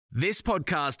This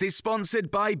podcast is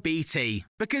sponsored by BT,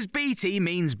 because BT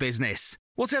means business.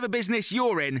 Whatever business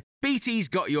you're in, BT's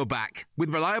got your back, with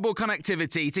reliable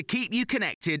connectivity to keep you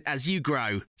connected as you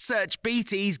grow. Search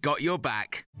BT's got your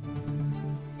back.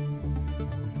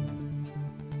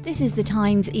 This is the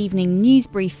Times evening news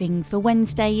briefing for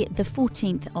Wednesday, the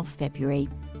 14th of February.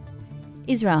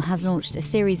 Israel has launched a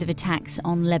series of attacks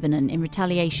on Lebanon in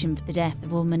retaliation for the death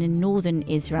of a woman in northern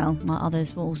Israel, while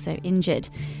others were also injured.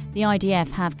 The IDF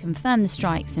have confirmed the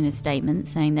strikes in a statement,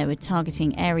 saying they were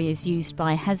targeting areas used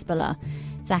by Hezbollah.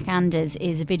 Zach Anders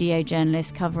is a video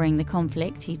journalist covering the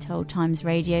conflict. He told Times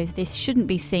Radio this shouldn't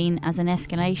be seen as an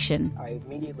escalation.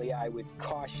 I would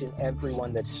caution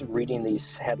everyone that's reading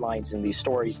these headlines and these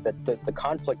stories that the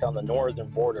conflict on the northern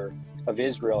border of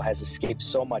Israel has escaped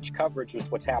so much coverage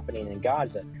with what's happening in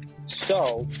Gaza.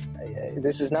 So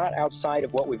this is not outside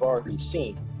of what we've already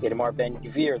seen. Itamar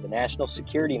Ben-Gvir, the national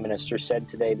security minister, said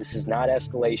today this is not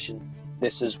escalation,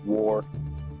 this is war.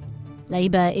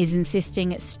 Labour is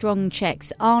insisting strong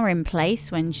checks are in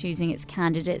place when choosing its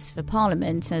candidates for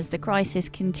Parliament as the crisis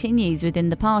continues within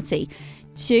the party.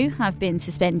 2 have been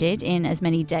suspended in as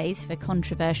many days for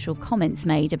controversial comments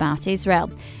made about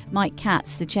Israel. Mike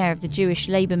Katz, the chair of the Jewish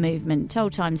Labour movement,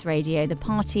 told Times Radio the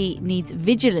party needs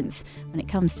vigilance when it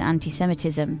comes to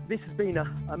anti-Semitism. This has been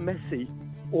a messy,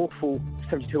 awful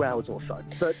 72 hours or so.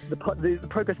 But the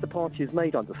progress the party has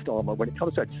made under Starmer when it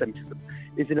comes to anti-Semitism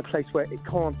is in a place where it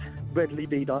can't readily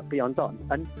be undone.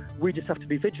 And we just have to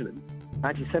be vigilant.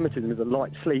 Anti-Semitism is a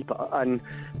light sleeper, and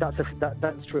that's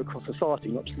true across society,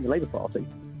 not just in the Labour Party.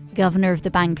 The Governor of the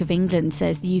Bank of England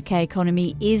says the UK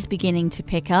economy is beginning to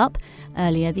pick up.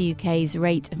 Earlier, the UK's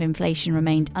rate of inflation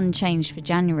remained unchanged for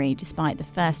January, despite the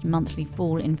first monthly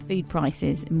fall in food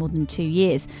prices in more than 2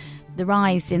 years. The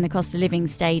rise in the cost of living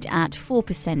stayed at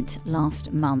 4%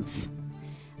 last month.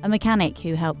 A mechanic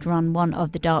who helped run one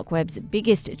of the dark web's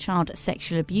biggest child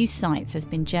sexual abuse sites has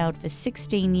been jailed for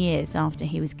 16 years after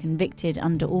he was convicted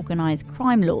under organised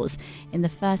crime laws in the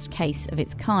first case of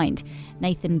its kind.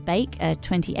 Nathan Bake, a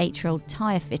 28-year-old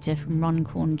tyre fitter from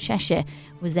Runcorn, Cheshire,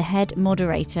 was the head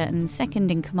moderator and second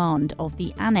in command of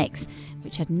the Annex,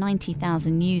 which had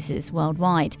 90,000 users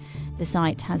worldwide. The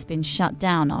site has been shut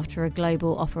down after a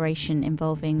global operation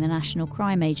involving the National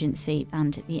Crime Agency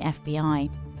and the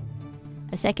FBI.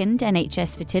 A second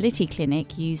NHS fertility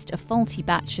clinic used a faulty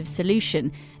batch of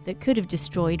solution that could have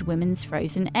destroyed women's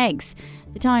frozen eggs.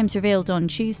 The Times revealed on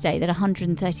Tuesday that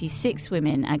 136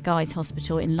 women at Guy's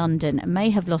Hospital in London may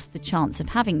have lost the chance of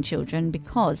having children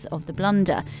because of the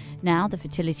blunder. Now, the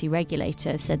fertility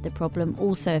regulator said the problem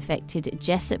also affected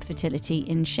Jessup Fertility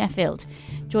in Sheffield.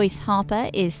 Joyce Harper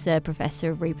is the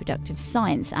Professor of Reproductive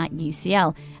Science at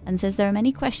UCL and says there are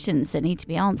many questions that need to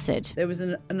be answered. There was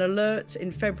an alert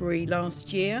in February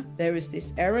last year. There was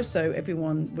this error, so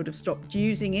everyone would have stopped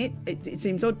using it. It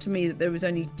seems odd to me that there was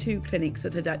only 2 clinics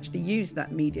that had actually used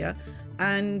that media.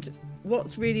 And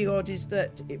what's really odd is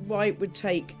that why it would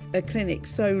take a clinic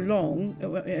so long,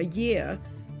 a year,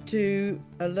 to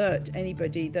alert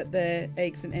anybody that their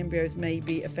eggs and embryos may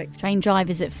be affected. Train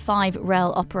drivers at 5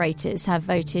 rail operators have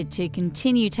voted to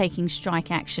continue taking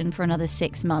strike action for another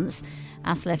 6 months.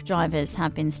 ASLEF drivers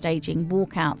have been staging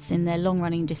walkouts in their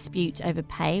long-running dispute over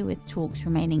pay, with talks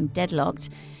remaining deadlocked.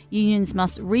 Unions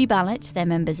must reballot their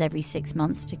members every 6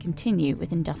 months to continue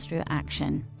with industrial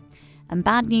action. And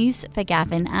bad news for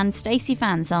Gavin and Stacey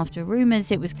fans after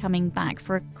rumours it was coming back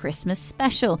for a Christmas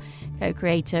special.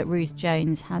 Co-creator Ruth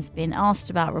Jones has been asked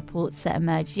about reports that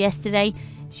emerged yesterday.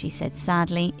 She said,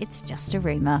 sadly, it's just a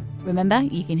rumour. Remember,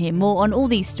 you can hear more on all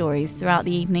these stories throughout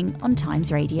the evening on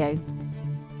Times Radio.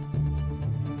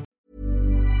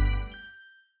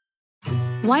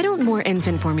 Why don't more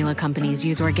infant formula companies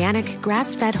use organic,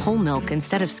 grass-fed whole milk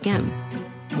instead of skim?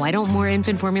 Why don't more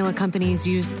infant formula companies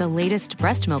use the latest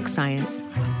breast milk science?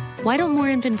 Why don't more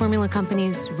infant formula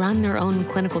companies run their own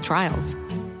clinical trials?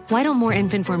 Why don't more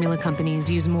infant formula companies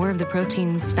use more of the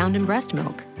proteins found in breast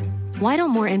milk? Why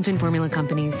don't more infant formula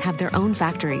companies have their own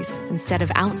factories instead of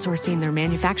outsourcing their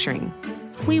manufacturing?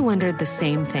 We wondered the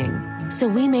same thing. So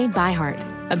we made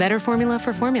ByHeart, a better formula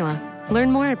for formula.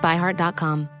 Learn more at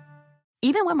byheart.com.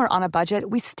 Even when we're on a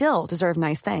budget, we still deserve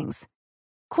nice things.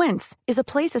 Quince is a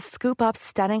place to scoop up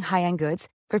stunning high-end goods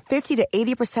for 50 to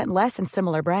 80% less than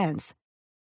similar brands.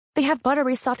 They have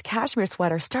buttery soft cashmere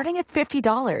sweaters starting at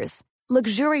 $50,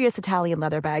 luxurious Italian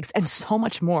leather bags, and so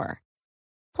much more.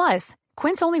 Plus,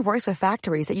 Quince only works with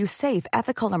factories that use safe,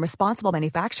 ethical, and responsible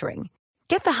manufacturing.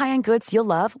 Get the high-end goods you'll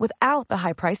love without the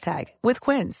high price tag with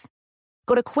Quince.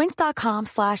 Go to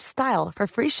quince.com/style for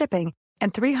free shipping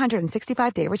and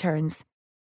 365-day returns.